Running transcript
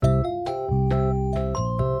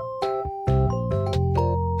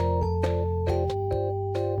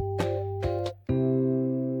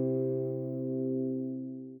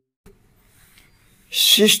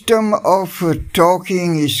System of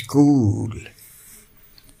talking school.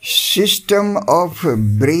 System of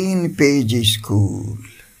brainpage school.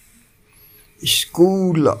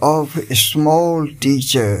 School of small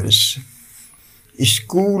teachers.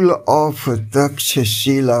 School of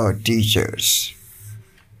Takshashila teachers.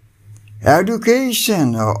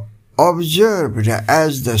 Education observed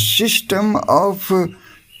as the system of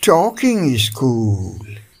talking school.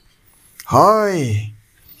 Hi,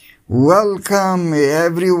 welcome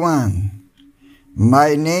everyone.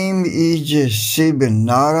 My name is Sib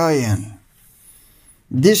Narayan.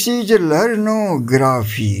 This is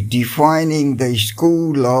learnography, defining the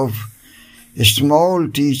school of small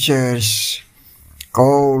teachers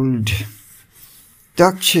called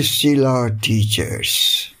Takshashila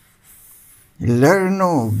teachers.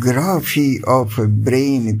 Learnography of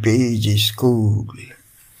brainpage school.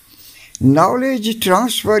 Knowledge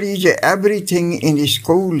transfer is everything in the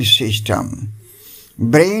school system.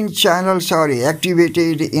 Brain channels are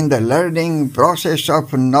activated in the learning process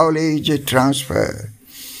of knowledge transfer,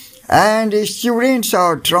 and students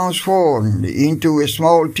are transformed into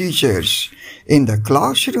small teachers in the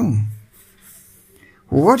classroom.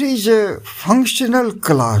 What is a functional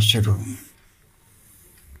classroom?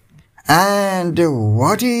 And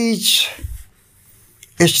what is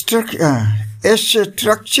a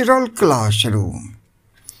structural classroom?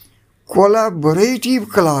 Collaborative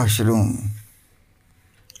classroom?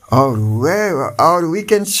 Or we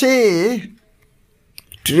can say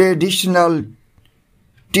traditional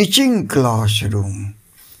teaching classroom.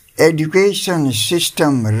 Education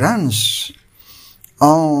system runs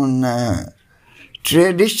on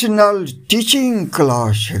traditional teaching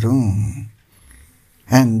classroom,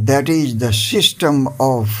 and that is the system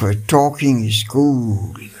of talking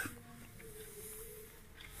school.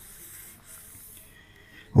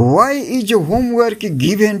 Why is homework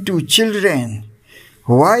given to children?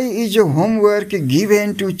 Why is homework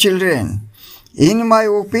given to children? In my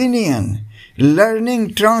opinion,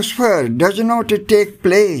 learning transfer does not take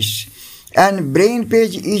place, and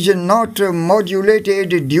brainpage is not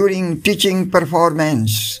modulated during teaching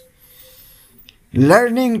performance.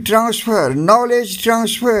 Learning transfer, knowledge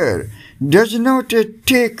transfer does not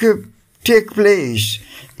take place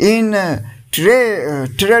in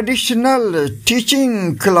traditional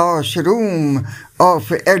teaching classroom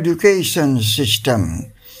of education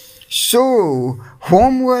system. So,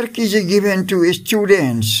 homework is given to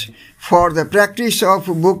students for the practice of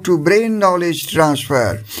book-to-brain knowledge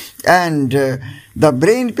transfer and the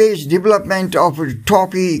brainpage development of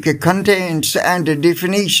topic, contents and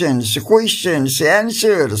definitions, questions,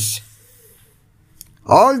 answers.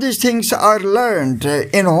 All these things are learned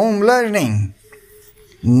in home learning,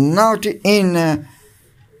 not in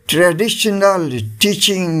traditional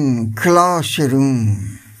teaching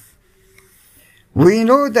classroom. We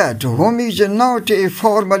know that home is not a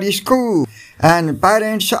formal school and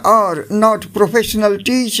parents are not professional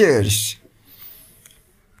teachers.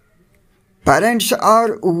 Parents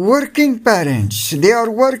are working parents. They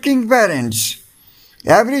are working parents.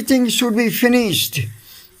 Everything should be finished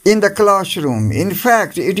in the classroom. In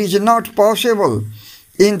fact, it is not possible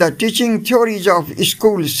in the teaching theories of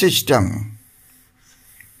school system.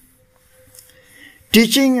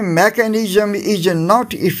 Teaching mechanism is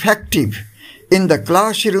not effective in the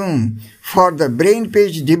classroom for the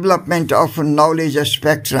brainpage development of knowledge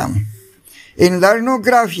spectrum. In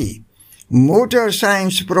learnography, motor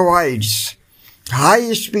science provides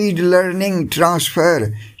high-speed learning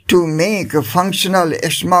transfer to make a functional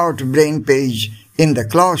smart brainpage in the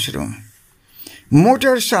classroom.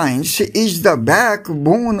 Motor science is the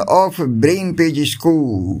backbone of brainpage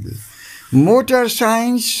school. Motor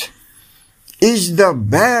science is the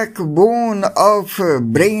backbone of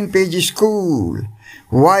brainpage school,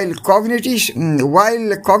 while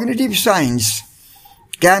cognitive science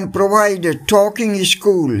can provide talking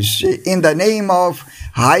schools in the name of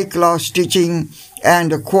high-class teaching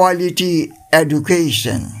and quality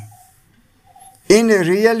education. In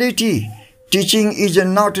reality, teaching is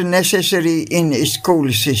not necessary in a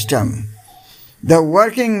school system. The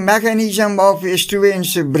working mechanism of a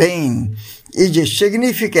student's brain is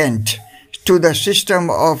significant to the system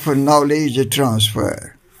of knowledge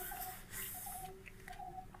transfer.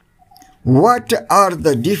 What are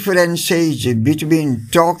the differences between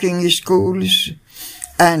talking schools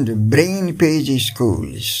and brainpage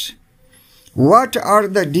schools? What are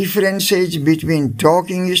the differences between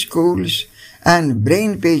talking schools and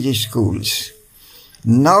brainpage schools?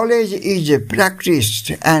 Knowledge is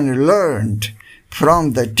practiced and learned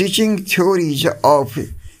from the teaching theories of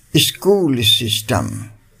school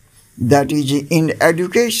system, that is in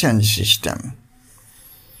education system.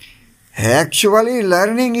 Actually,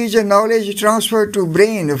 learning is a knowledge transfer to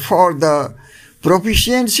brain for the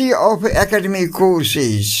proficiency of academic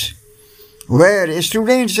courses, where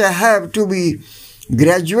students have to be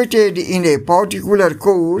graduated in a particular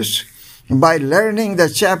course by learning the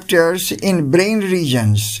chapters in brain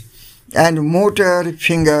regions and motor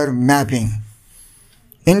finger mapping.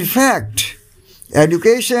 In fact,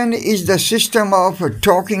 education is the system of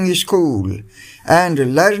talking school, and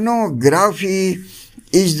learnography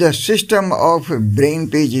is the system of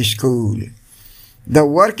brainpage school. The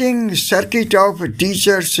working circuit of a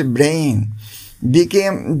teacher's brain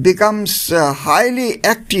becomes highly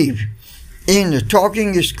active in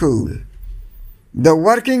talking school. The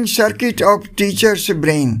working circuit of teacher's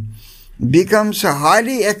brain becomes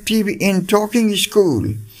highly active in talking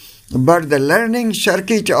school, but the learning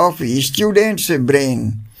circuit of student's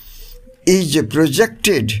brain is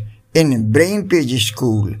projected in brainpage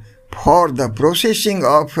school for the processing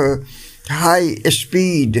of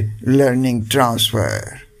high-speed learning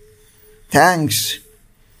transfer. Thanks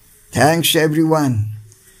everyone.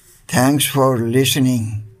 Thanks for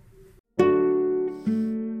listening.